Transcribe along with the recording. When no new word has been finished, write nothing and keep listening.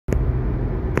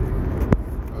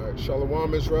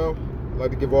Shalom Israel. I'd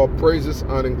like to give all praises,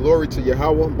 honor, and glory to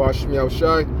Yahweh, Ba'ashem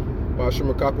Yahushai,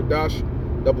 Ba'ashem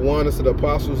HaKakodash, double honors to the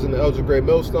apostles and the elders of Great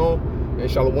Millstone,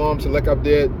 and Shalom to Lek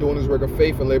Abded, doing his work of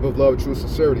faith and labor of love, true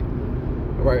sincerity.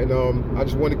 All right, and I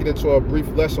just want to get into a brief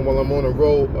lesson while I'm on the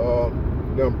road.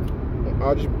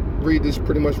 I'll just read this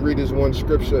one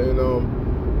scripture, and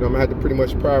I'm gonna have to pretty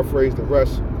much paraphrase the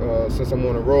rest since I'm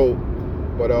on the road.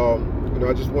 But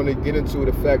I just want to get into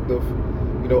the fact of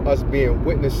us being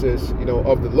witnesses,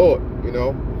 of the Lord,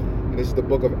 and this is the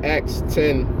book of Acts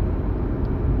 10,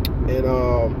 and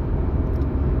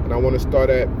I want to start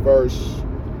at verse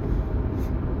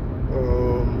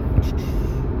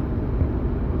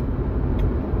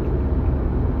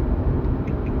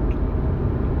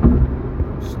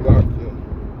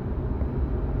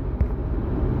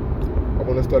I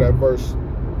want to start at verse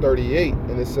 38,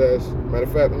 and it says, matter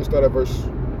of fact, let me start at verse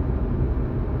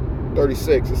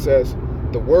 36. It says,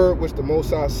 "The word which the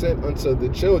Most High sent unto the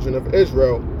children of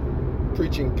Israel,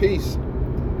 preaching peace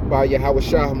by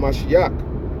Yahushua HaMashiach,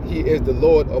 he is the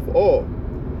Lord of all.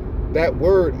 That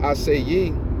word I say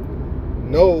ye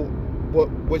know,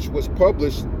 which was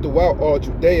published throughout all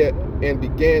Judea, and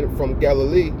began from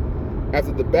Galilee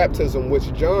after the baptism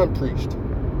which John preached,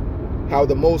 how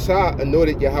the Most High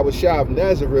anointed Yahushua of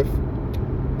Nazareth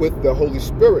with the Holy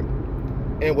Spirit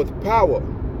and with power,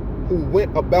 who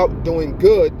went about doing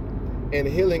good and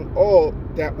healing all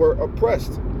that were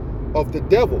oppressed of the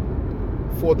devil,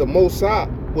 for the Most High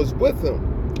was with him.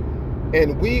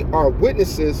 And we are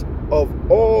witnesses of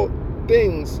all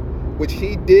things which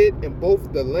he did in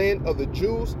both the land of the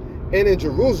Jews and in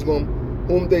Jerusalem,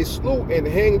 whom they slew and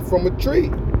hanged from a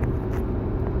tree."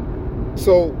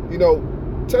 So,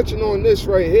 touching on this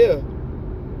right here,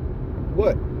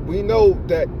 what? We know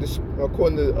that, this,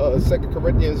 according to 2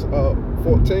 Corinthians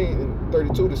 14 and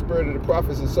 32, the spirit of the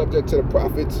prophets is subject to the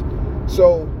prophets.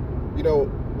 So,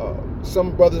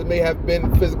 some brothers may have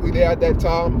been physically there at that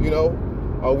time, we don't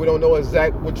know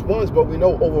exact which ones, but we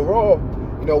know overall,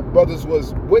 brothers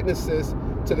was witnesses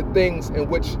to the things in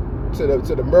which, to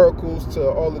the miracles, to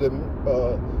all of the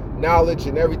knowledge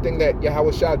and everything that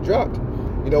Yahushua dropped,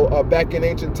 back in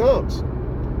ancient times.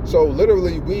 So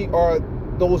literally, we are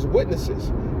those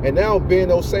witnesses. And now, being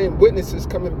those same witnesses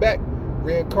coming back,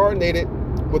 reincarnated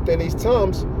within these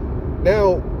times,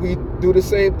 now we do the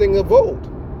same thing of old.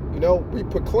 We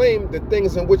proclaim the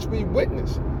things in which we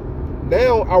witness.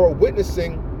 Now our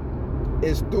witnessing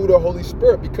is through the Holy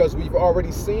Spirit, because we've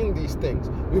already seen these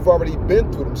things. We've already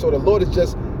been through them. So the Lord is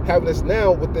just having us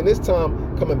now within this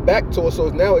time coming back to us. So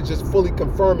now it's just fully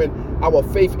confirming our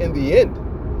faith in the end.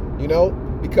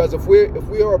 Because if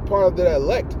we are a part of the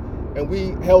elect, and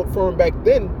we held firm back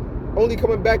then, only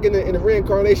coming back in the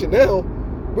reincarnation now,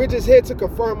 we're just here to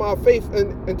confirm our faith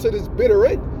until this bitter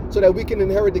end, so that we can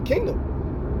inherit the kingdom.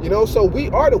 So we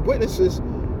are the witnesses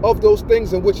of those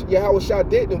things in which Yahushua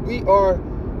did, and we are,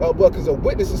 because a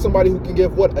witness is somebody who can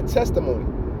give a testimony,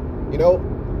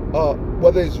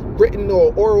 whether it's written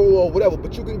or oral or whatever,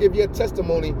 but you can give your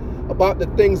testimony about the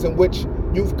things in which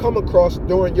you've come across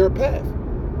during your path.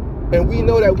 And we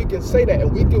know that we can say that,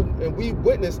 and we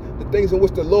witness the things in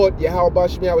which the Lord, Yahweh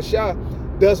Ba'ashem Yahushua,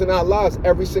 does in our lives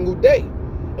every single day.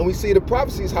 And we see the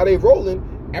prophecies, how they rolling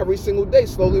every single day,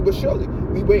 slowly but surely.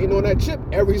 We waiting on that chip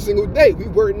every single day. We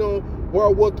waiting on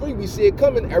World War III. We see it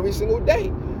coming every single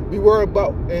day. We worry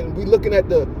about, and we looking at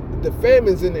the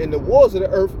famines and the wars of the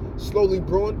earth slowly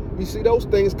brewing. We see those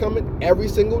things coming every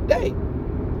single day.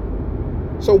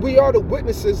 So we are the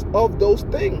witnesses of those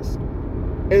things.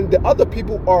 And the other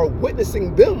people are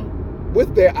witnessing them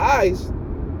with their eyes.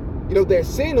 They're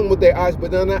seeing them with their eyes,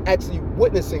 but they're not actually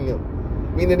witnessing them.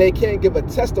 Meaning they can't give a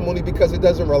testimony because it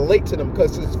doesn't relate to them,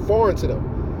 because it's foreign to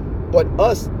them. But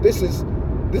us, this is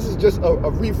just a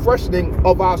refreshing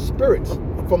of our spirits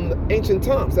from the ancient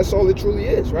times. That's all it truly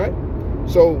is, right?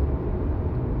 So,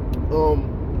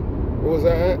 what was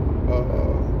that at?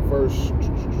 Verse...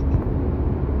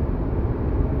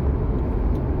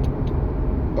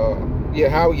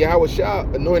 how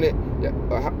Yahushua anointed,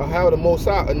 how the Most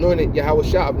High anointed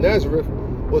Yahushua of Nazareth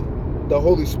with the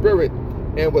Holy Spirit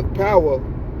and with power,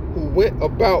 who went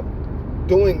about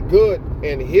doing good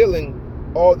and healing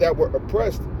all that were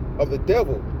oppressed of the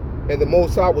devil, and the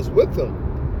Most High was with him.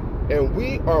 And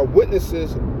we are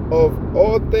witnesses of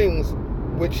all things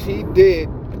which he did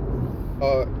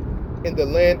in the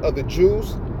land of the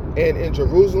Jews and in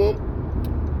Jerusalem,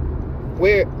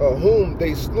 where whom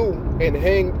they slew and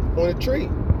hanged on a tree.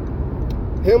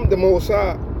 Him the Most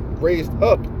High raised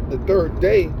up the third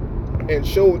day, and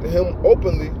showed him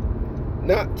openly,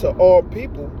 not to all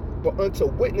people, but unto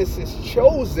witnesses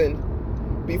chosen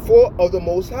before of the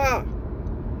Most High,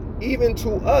 even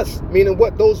to us, meaning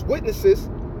what? Those witnesses,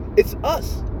 it's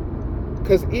us.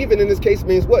 Because even in this case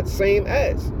means what? Same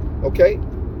as. Okay?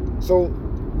 So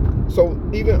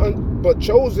even, but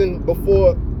chosen before,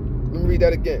 let me read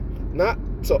that again. Not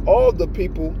to all the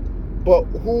people, but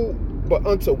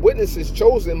unto witnesses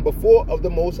chosen before of the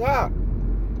Most High.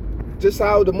 Just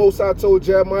how the Most High told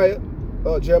Jeremiah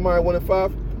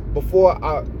 1:5,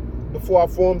 before I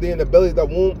formed thee in the belly of the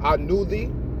womb, I knew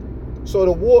thee. So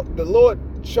the Lord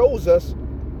chose us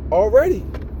already.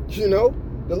 You know,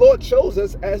 the Lord chose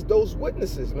us as those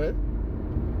witnesses, man.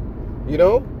 You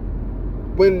know,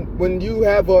 when you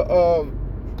have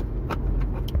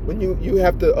when you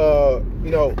have to you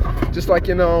know, just like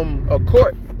in a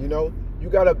court, you know, you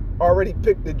gotta already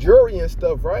pick the jury and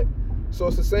stuff, right? So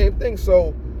it's the same thing.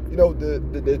 So, you know,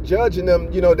 the judge and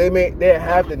them, you know, they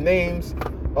have the names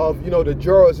of, you know, the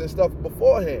jurors and stuff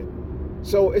beforehand.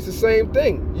 So it's the same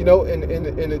thing, you know, and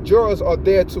the jurors are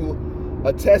there to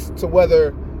attest to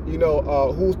whether, you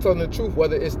know, who's telling the truth,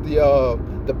 whether it's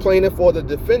the plaintiff or the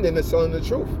defendant is telling the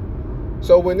truth.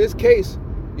 So in this case,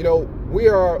 you know, we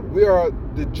are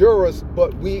the jurors,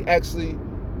 but we actually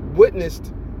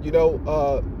witnessed, you know,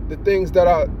 the things that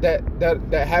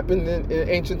happened in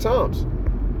ancient times.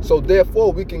 So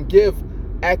therefore, we can give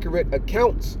accurate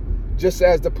accounts, just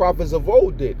as the prophets of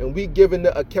old did, and we giving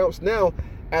the accounts now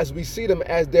as we see them,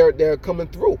 as they're coming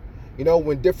through. You know,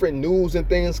 when different news and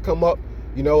things come up,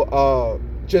 you know,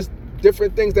 just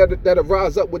different things that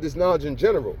arise up with this knowledge in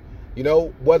general. You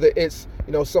know, whether it's,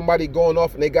 you know, somebody going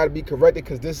off and they got to be corrected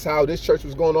because this is how this church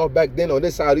was going off back then, or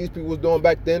this is how these people was doing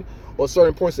back then, or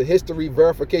certain points of history,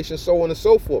 verification, so on and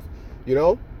so forth. You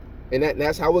know, and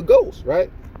that's how it goes,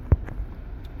 right?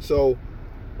 So,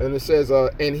 and it says,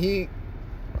 and he,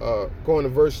 going to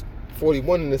verse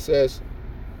 41, and it says,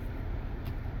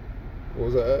 what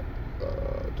was that?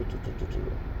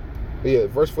 Yeah,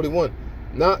 verse 41.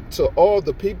 Not to all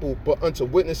the people, but unto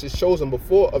witnesses chosen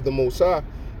before of the Most High,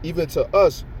 even to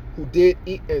us who did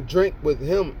eat and drink with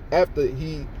him after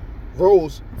he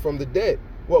rose from the dead.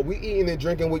 What, we eating and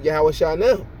drinking with Yahushua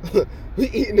now? We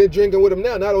eating and drinking with him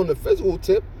now, not on the physical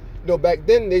tip. You know, back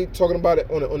then they talking about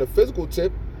it on the physical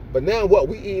tip, but now what,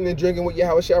 we eating and drinking with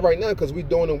Yahushua right now because we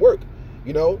doing the work.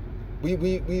 You know,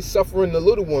 we suffering the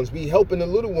little ones, we helping the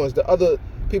little ones, the other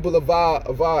people of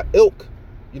our ilk,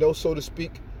 you know, so to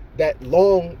speak, that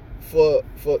long for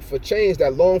change,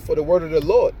 that long for the word of the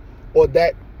Lord, or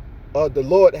that the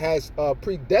Lord has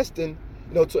predestined,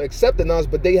 you know, to accept the knowledge,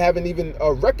 but they haven't even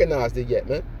recognized it yet,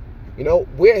 man. You know,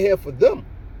 we're here for them.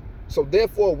 So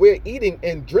therefore, we're eating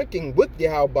and drinking with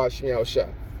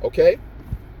Yahushua. Okay?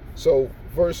 So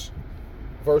verse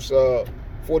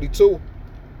 42,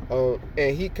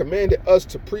 and he commanded us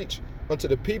to preach unto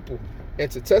the people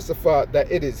and to testify that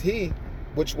it is he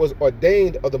which was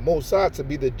ordained of the Most High to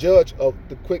be the judge of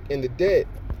the quick and the dead.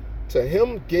 To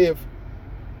him give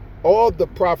all the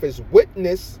prophets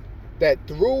witness that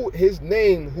through his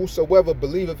name whosoever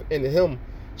believeth in him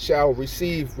shall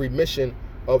receive remission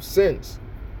of sins.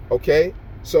 Okay,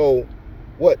 so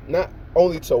what? Not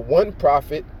only to one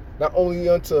prophet, not only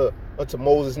unto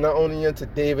Moses, not only unto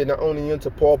David, not only unto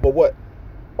Paul, but what?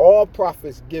 All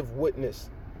prophets give witness.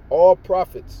 All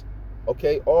prophets,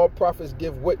 okay? All prophets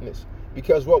give witness,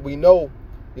 because what we know,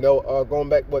 you know, going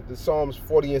back the Psalms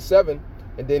 40 and 7,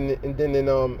 and then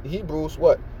in Hebrews,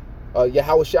 what?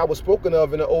 Yahushua was spoken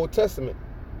of in the Old Testament,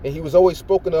 and he was always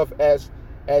spoken of as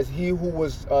he who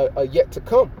was yet to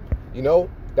come. You know,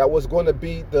 that was going to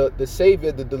be the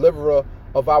Savior, the deliverer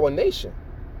of our nation.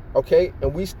 Okay,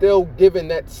 and we still giving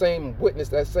that same witness,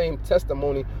 that same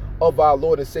testimony of our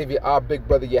Lord and Savior, our big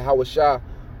brother Yahushua,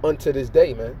 unto this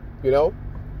day, man. You know,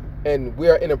 and we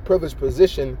are in a privileged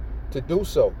position to do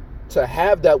so, to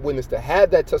have that witness, to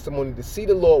have that testimony, to see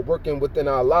the Lord working within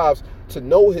our lives, to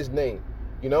know his name.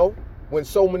 You know, when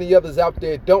so many others out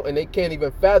there don't, and they can't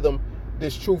even fathom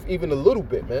this truth even a little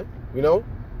bit, man. You know,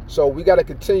 so we got to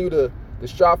continue to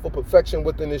strive for perfection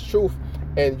within this truth,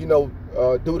 and, you know,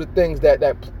 do the things that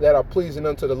are pleasing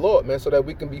unto the Lord, man, so that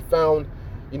we can be found,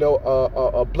 you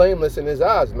know, blameless in his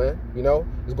eyes, man. You know,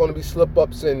 there's going to be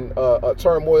slip-ups and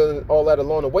turmoil and all that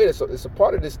along the way. It's a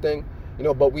part of this thing, you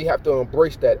know, but we have to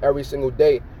embrace that every single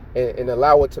day and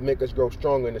allow it to make us grow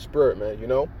stronger in the spirit, man, you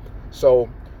know. So,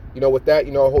 you know, with that,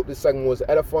 you know, I hope this segment was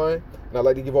edifying, and I'd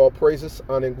like to give all praises,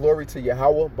 honor, and glory to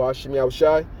Yahweh, Ba'ashem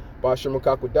Yahushai, Ba'ashem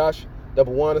Makakwadash,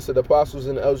 double honors to the apostles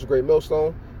and the elders of Great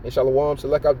Millstone, and shalom to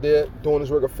Lek out there doing his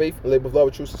work of faith and labor of love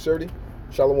with true sincerity.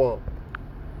 Shalom.